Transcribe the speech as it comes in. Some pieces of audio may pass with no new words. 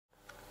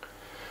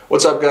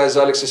What's up guys,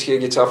 Alex is here,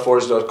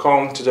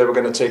 GuitarForce.com. Today we're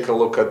going to take a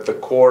look at The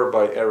Core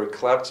by Eric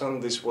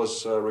Clapton. This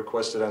was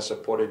requested and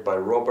supported by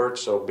Robert,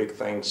 so big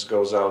thanks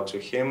goes out to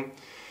him.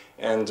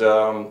 And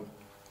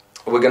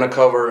we're going to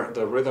cover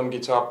the rhythm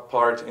guitar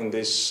part in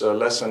this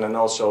lesson and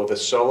also the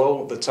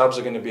solo. The tabs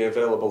are going to be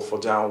available for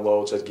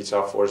downloads at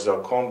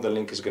GuitarForce.com. The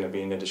link is going to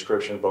be in the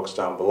description box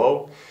down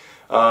below.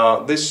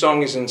 This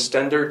song is in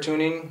standard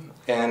tuning,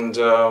 and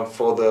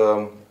for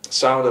the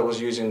sound I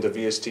was using the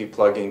VST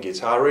plugin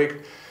Guitar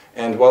Rig.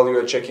 And while you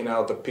are checking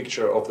out the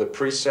picture of the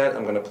preset,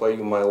 I'm going to play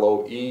you my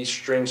low E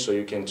string so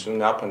you can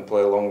tune up and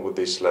play along with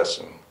this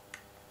lesson.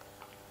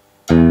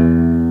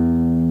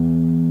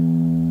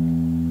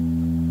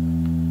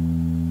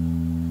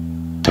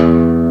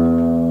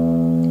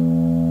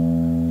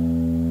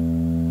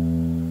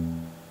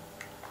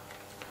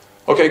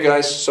 Okay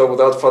guys, so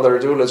without further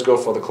ado, let's go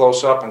for the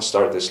close-up and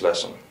start this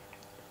lesson.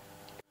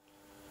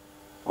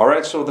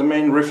 Alright, so the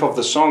main riff of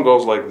the song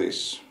goes like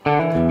this.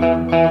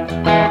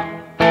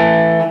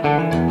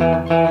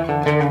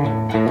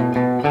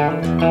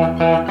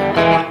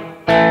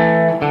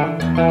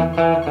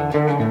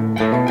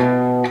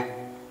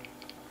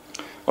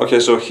 Okay,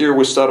 so here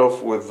we start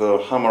off with the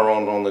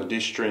hammer-on the D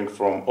string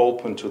from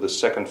open to the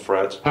 2nd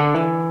fret.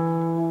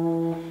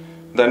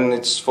 Then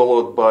it's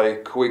followed by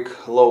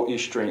quick low E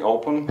string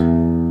open,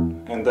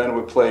 and then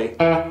we play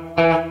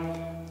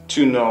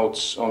 2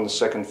 notes on the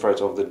 2nd fret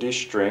of the D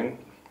string.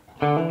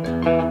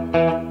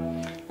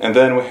 And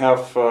then we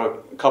have a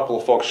couple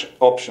of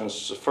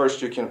options.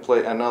 First you can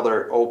play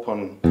another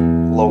open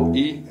low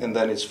E, and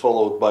then it's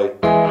followed by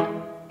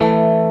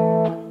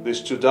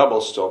these 2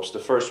 double stops. The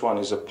first one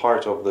is a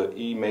part of the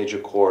E major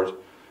chord,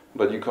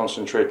 but you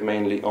concentrate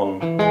mainly on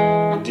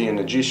D and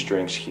the G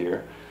strings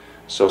here.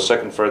 So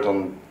 2nd fret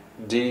on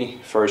D,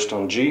 1st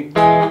on G,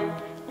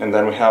 and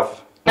then we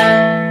have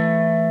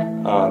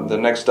the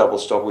next double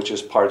stop, which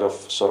is part of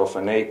sort of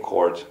an A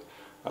chord,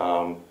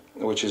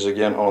 which is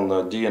again on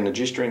the D and the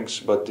G strings,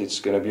 but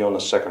it's going to be on the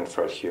 2nd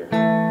fret here.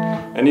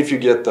 And if you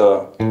get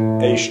the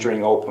A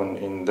string open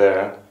in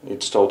there,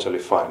 it's totally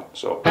fine.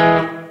 So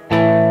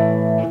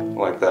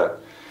like that.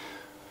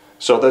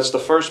 So that's the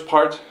first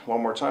part.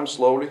 One more time,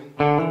 slowly.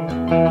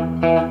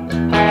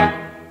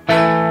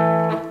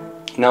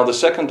 Now the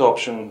second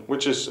option,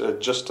 which is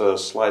just a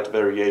slight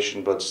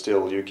variation, but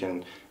still you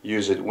can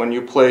use it. When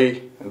you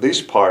play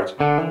this part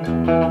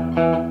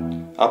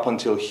up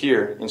until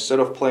here,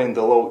 instead of playing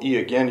the low E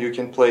again, you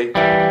can play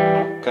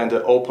kind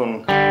of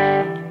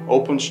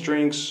open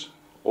strings,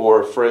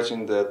 or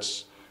fretting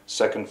that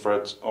 2nd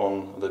fret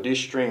on the D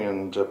string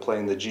and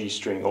playing the G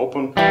string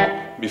open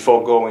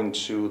before going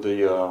to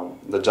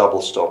the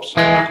double stops.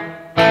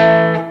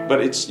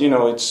 But it's, you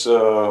know, it's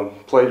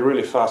played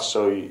really fast,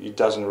 so it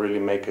doesn't really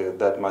make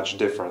that much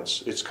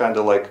difference. It's kind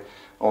of like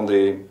on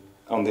the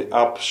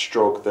up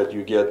stroke that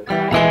you get,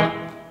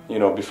 you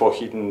know, before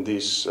hitting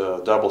this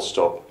double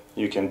stop,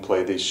 you can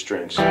play these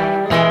strings.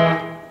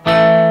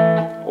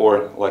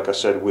 Or, like I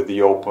said, with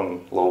the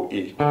open low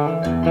E.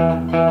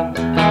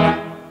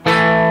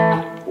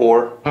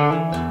 Or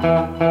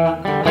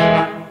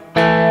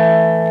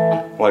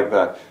like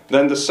that.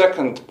 Then the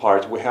second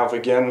part, we have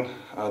again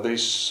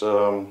this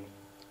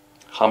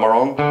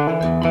hammer-on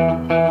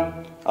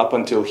up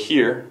until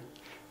here,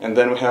 and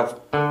then we have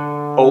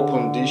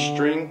open D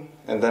string,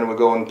 and then we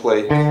go and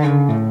play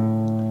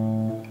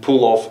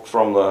pull off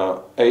from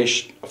the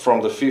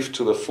from the 5th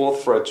to the 4th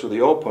fret to the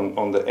open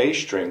on the A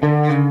string,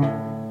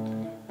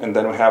 and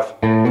then we have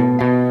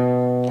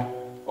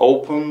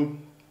open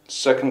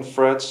 2nd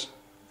fret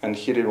and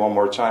hit it one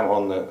more time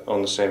on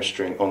the same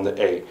string on the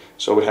A.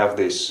 So we have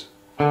this.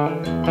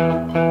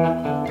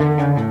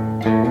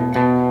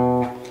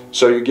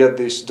 So you get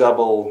this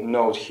double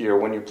note here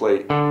when you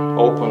play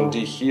open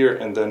D here,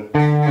 and then,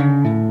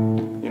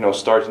 you know,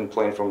 starting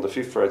playing from the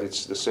 5th fret,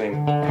 it's the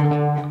same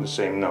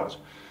note.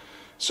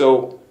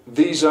 So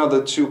these are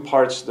the 2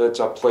 parts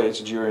that are played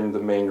during the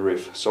main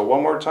riff. So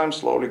one more time,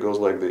 slowly, goes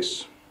like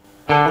this.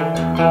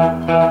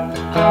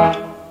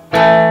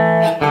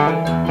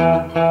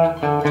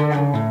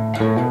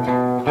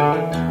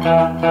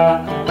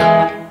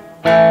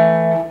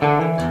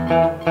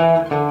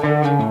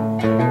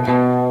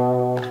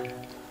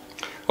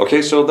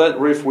 Okay, so that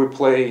riff we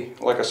play,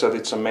 like I said,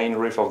 it's a main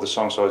riff of the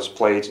song, so it's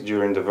played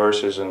during the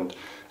verses and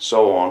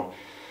so on.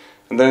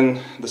 And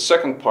then the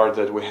second part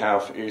that we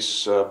have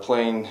is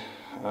playing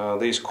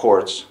these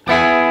chords.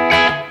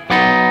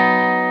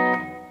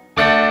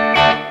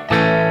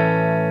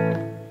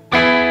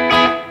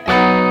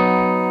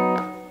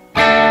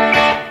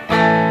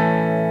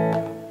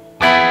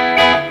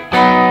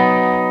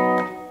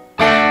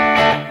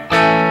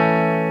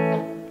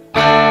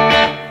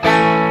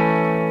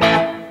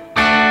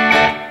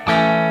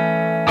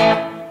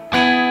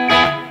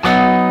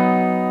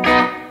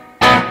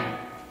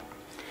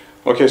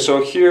 Okay,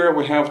 so here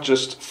we have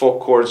just 4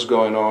 chords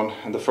going on,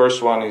 and the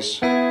first one is,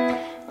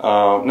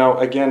 now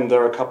again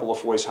there are a couple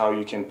of ways how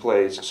you can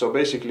play it. So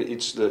basically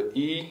it's the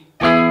E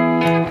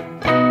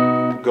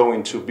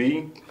going to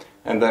B,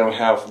 and then we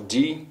have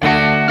D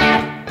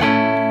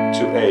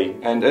to A. A.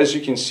 And as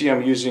you can see,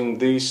 I'm using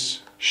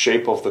this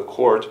shape of the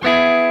chord,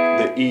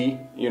 the E,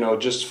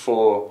 just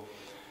for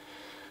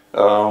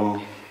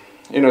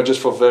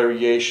just for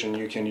variation.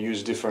 You can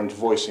use different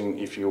voicing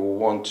if you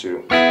want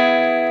to.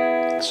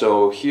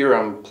 So here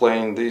I'm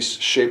playing this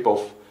shape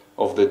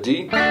of the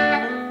D,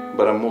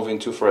 but I'm moving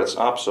 2 frets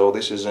up, so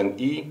this is an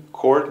E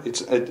chord.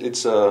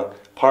 It's a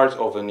part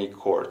of an E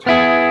chord.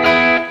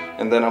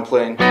 And then I'm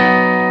playing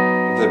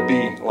the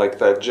B like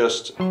that,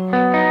 just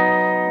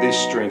these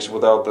strings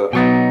without the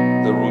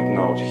root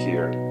note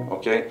here,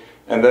 okay?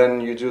 And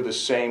then you do the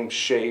same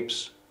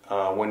shapes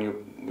when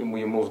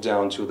you move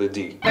down to the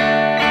D.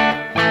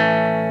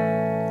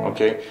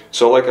 Okay,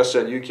 so like I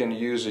said, you can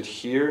use it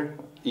here,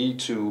 E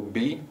to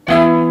B.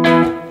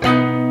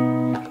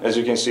 As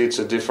you can see, it's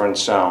a different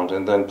sound,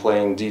 and then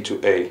playing D to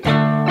A.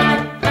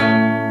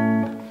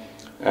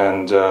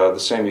 And the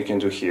same you can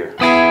do here.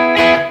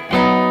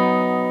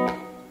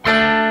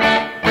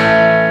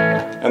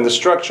 And the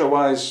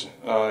structure-wise,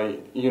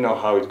 you know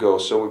how it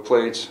goes. So we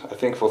played, I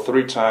think, for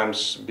 3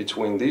 times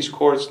between these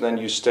chords, then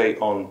you stay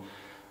on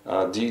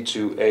D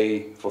to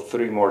A for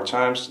 3 more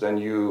times, then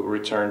you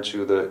return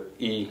to the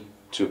E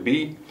to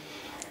B,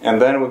 and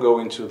then we go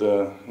into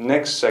the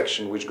next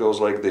section, which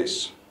goes like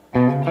this.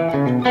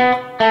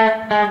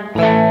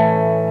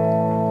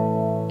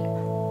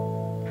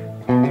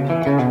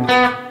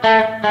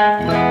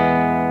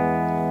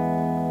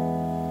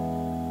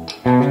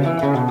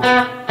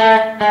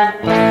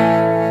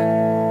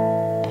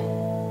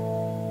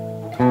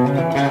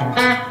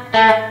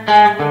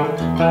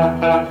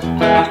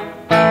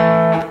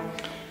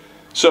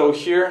 So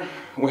here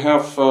we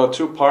have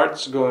 2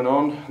 parts going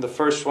on. The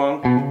first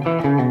one,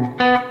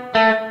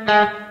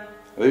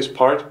 this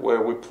part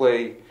where we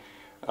play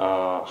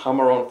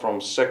hammer on from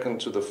 2nd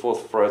to the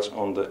 4th fret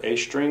on the A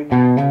string,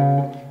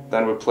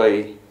 then we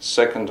play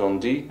 2nd on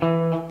D,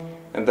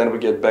 and then we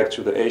get back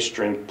to the A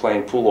string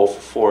playing pull off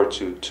 4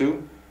 to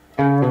 2.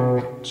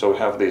 So we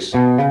have this,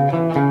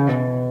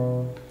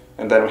 and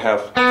then we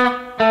have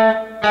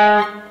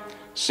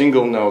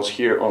single notes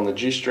here on the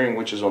G string,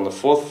 which is on the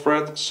 4th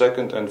fret,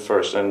 2nd and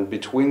 1st, and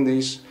between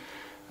these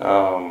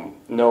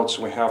notes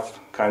we have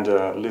kind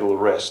of little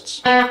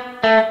rests,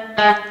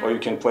 or you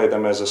can play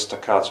them as a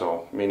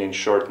staccato, meaning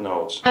short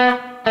notes.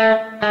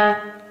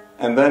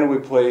 And then we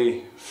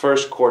play,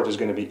 first chord is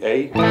going to be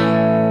A,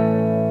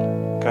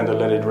 kind of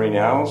let it ring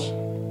out.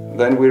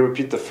 Then we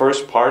repeat the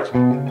first part,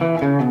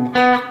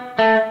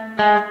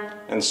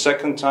 and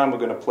second time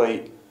we're going to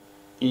play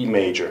E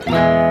major.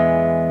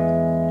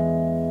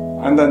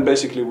 And then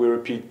basically we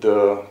repeat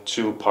the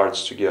 2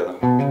 parts together.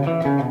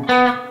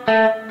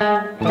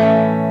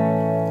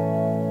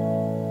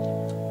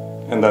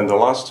 And then the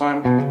last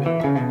time,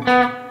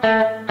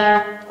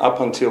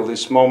 up until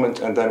this moment,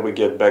 and then we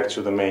get back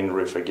to the main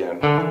riff again.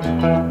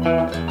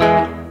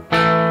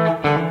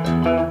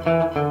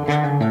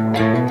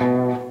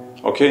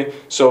 Okay,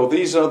 so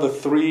these are the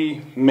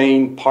 3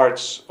 main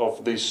parts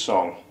of this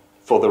song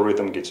for the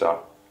rhythm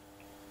guitar.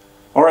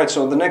 Alright,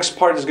 so the next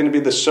part is going to be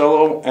the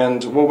solo,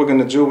 and what we're going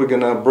to do, we're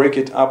going to break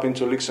it up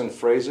into licks and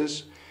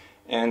phrases.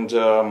 And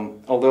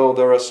although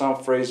there are some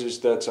phrases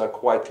that are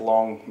quite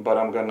long, but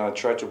I'm going to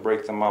try to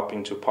break them up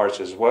into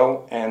parts as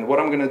well. And what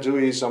I'm going to do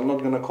is, I'm not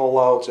going to call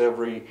out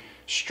every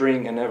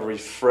string and every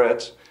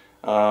fret,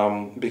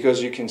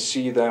 because you can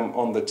see them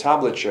on the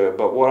tablature,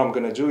 but what I'm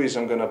going to do is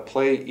I'm going to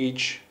play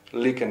each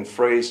lick and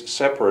phrase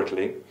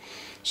separately,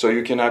 so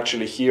you can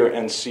actually hear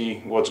and see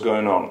what's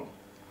going on.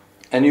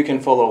 And you can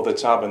follow the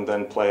tab and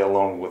then play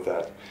along with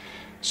that.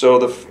 So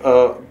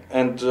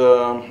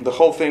the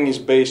whole thing is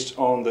based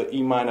on the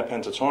E minor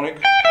pentatonic.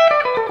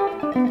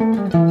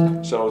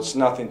 So it's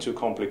nothing too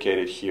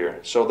complicated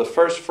here. So the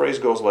first phrase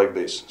goes like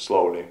this,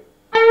 slowly.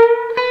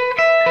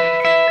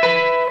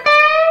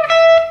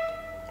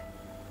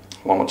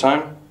 One more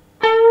time.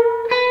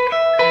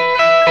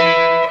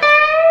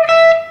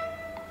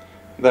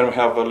 Then we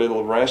have a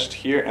little rest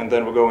here, and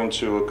then we go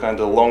into a kind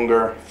of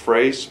longer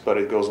phrase, but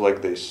it goes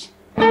like this.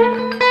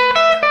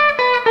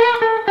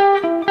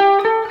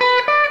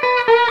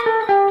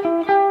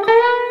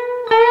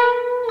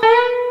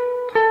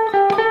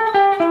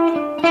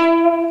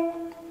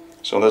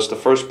 So that's the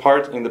first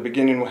part. In the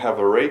beginning we have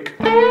a rake,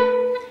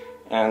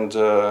 and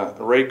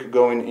rake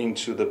going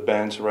into the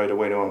bend right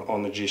away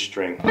on the G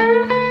string.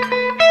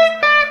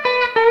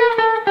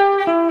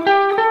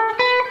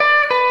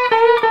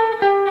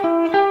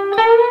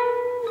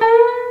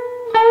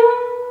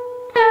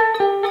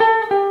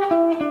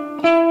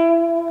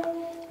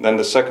 Then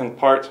the second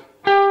part.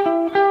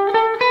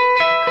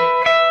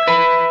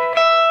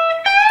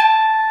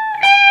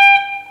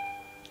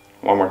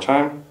 One more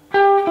time.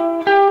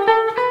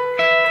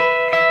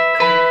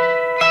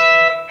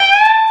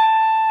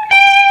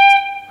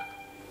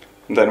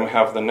 And then we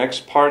have the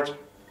next part.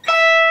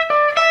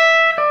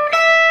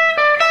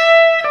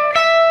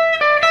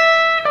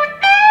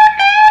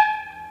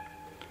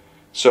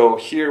 So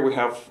here we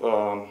have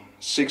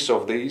 6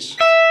 of these.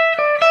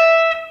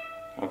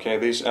 Okay,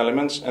 these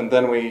elements, and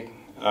then we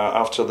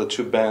after the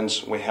 2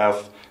 bends we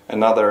have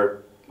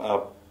another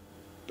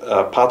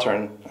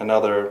pattern,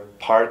 another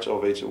part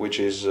of it, which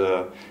is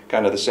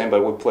kind of the same,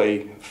 but we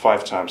play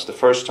 5 times. The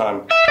first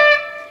time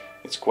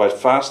it's quite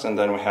fast, and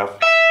then we have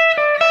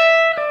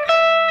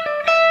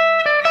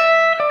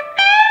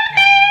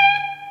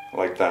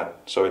like that.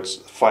 So it's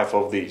 5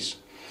 of these,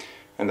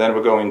 and then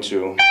we're going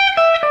to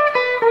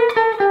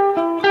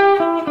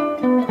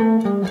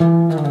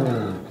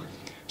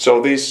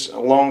so this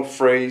long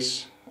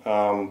phrase,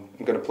 I'm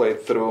going to play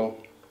it through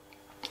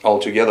all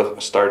together,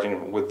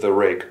 starting with the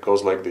rake. It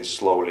goes like this,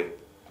 slowly.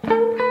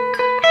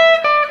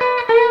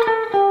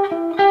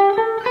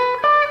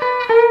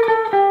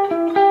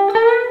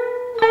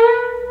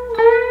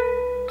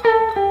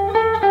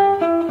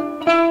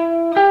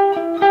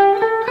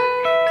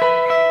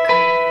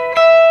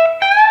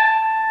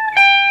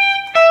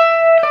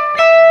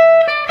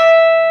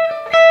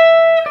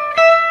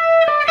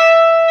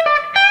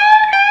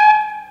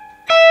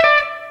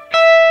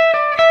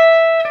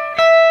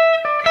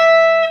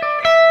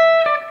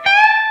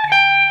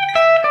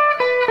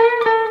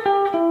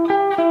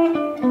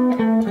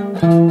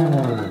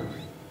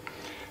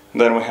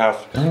 Then we have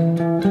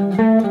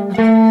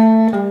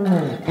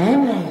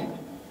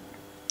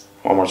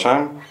one more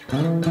time.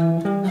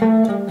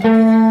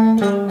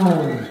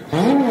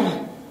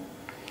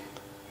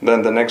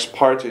 Then the next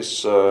part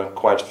is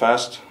quite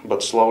fast,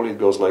 but slowly it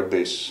goes like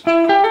this.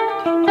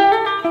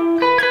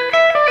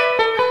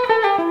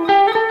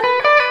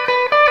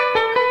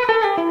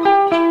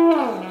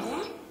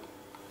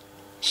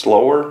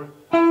 Slower.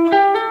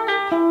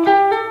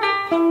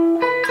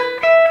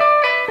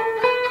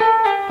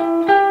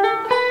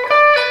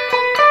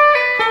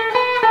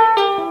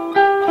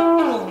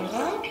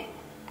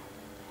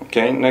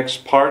 Okay,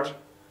 next part.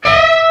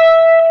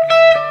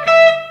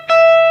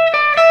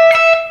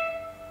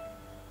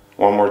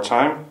 One more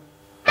time.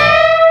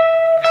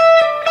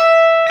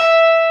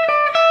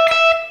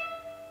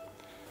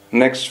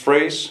 Next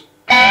phrase.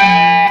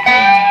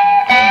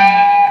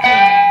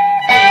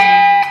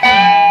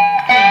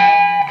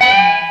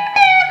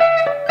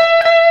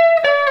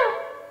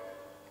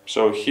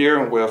 So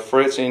here we are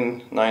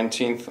fretting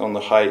 19th on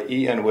the high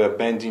E, and we are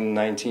bending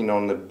 19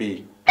 on the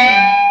B.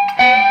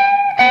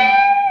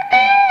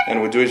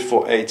 And we do it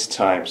for 8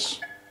 times.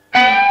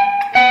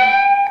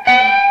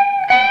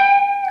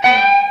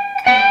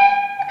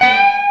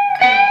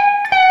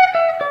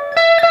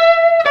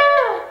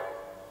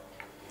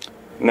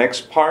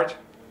 Next part.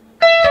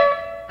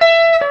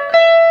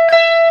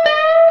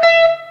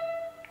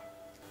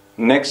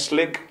 Next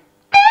lick.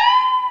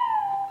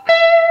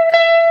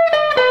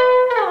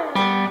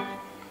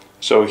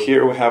 So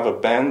here we have a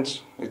bend.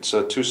 It's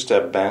a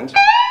 2-step bend.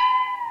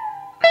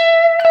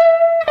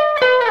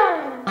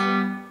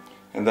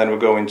 And then we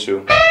go into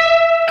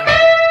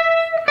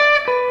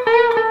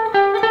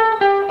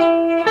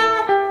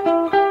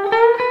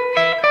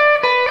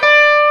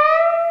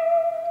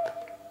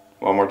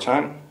one more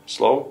time,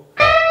 slow.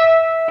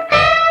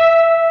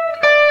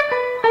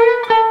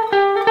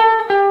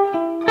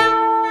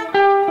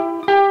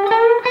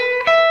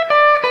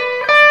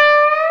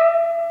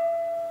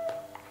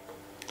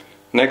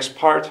 Next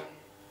part.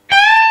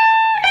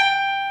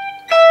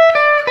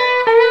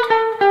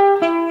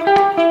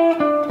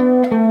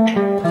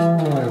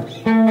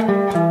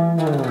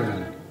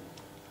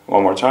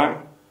 One more time.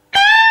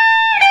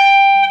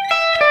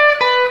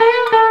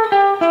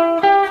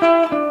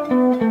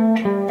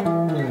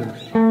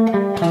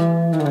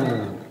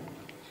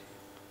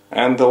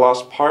 And the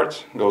last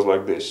part goes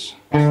like this.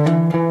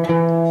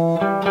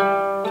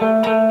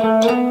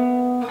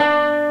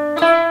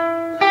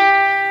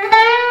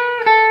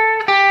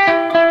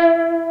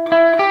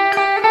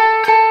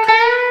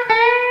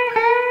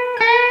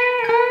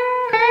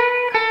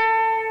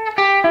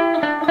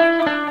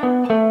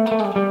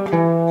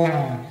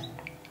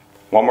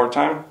 One more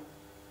time.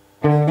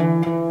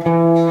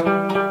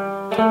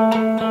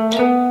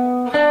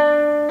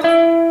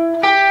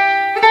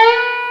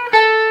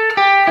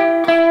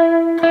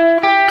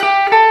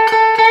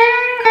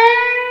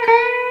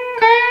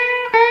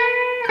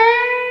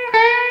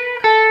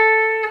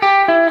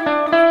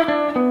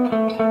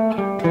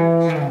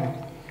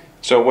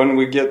 So when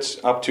we get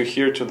up to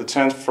here to the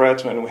 10th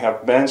fret, when we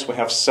have bends, we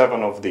have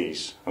 7 of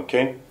these,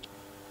 okay?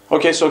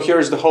 Okay, so here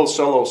is the whole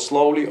solo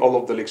slowly, all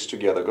of the licks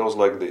together, goes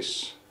like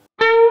this.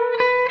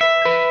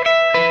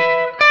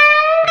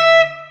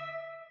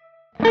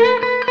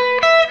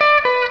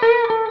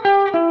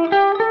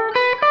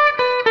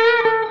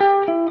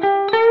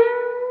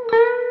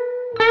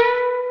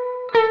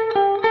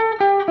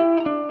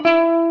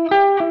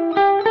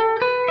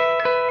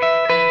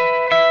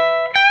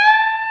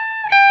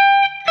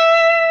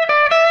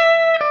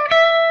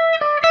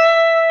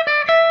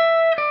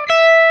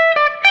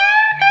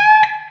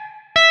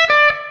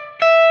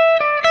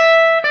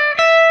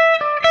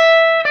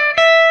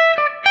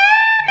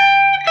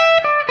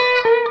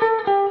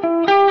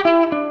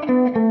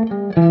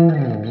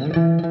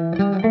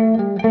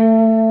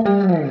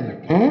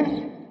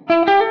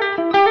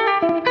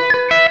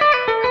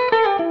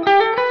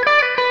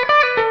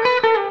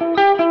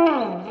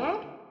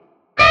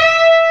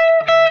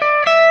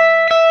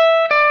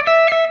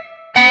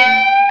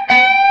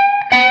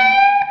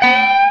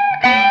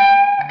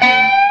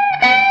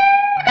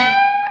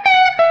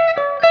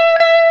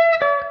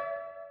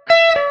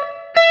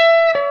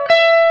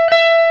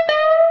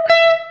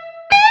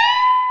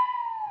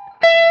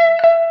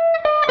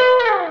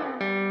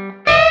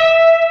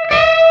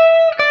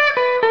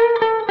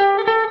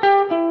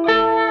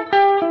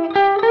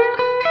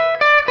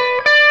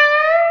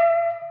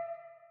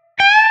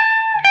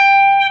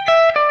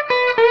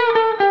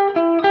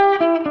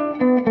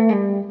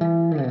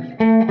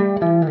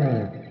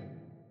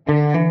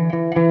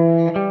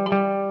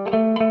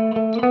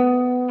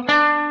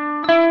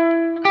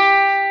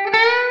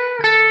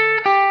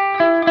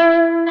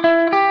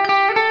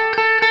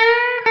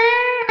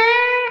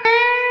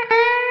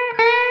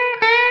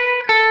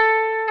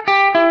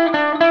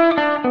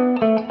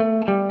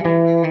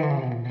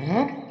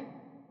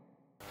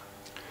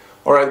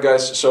 Alright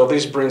guys, so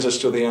this brings us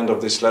to the end of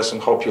this lesson.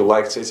 Hope you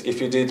liked it.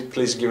 If you did,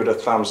 please give it a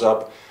thumbs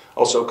up.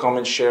 Also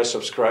comment, share,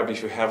 subscribe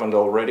if you haven't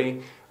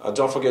already.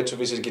 Don't forget to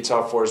visit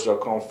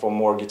GuitarForce.com for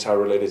more guitar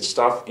related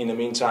stuff. In the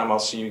meantime, I'll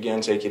see you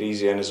again. Take it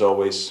easy, and as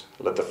always,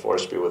 let the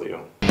force be with you.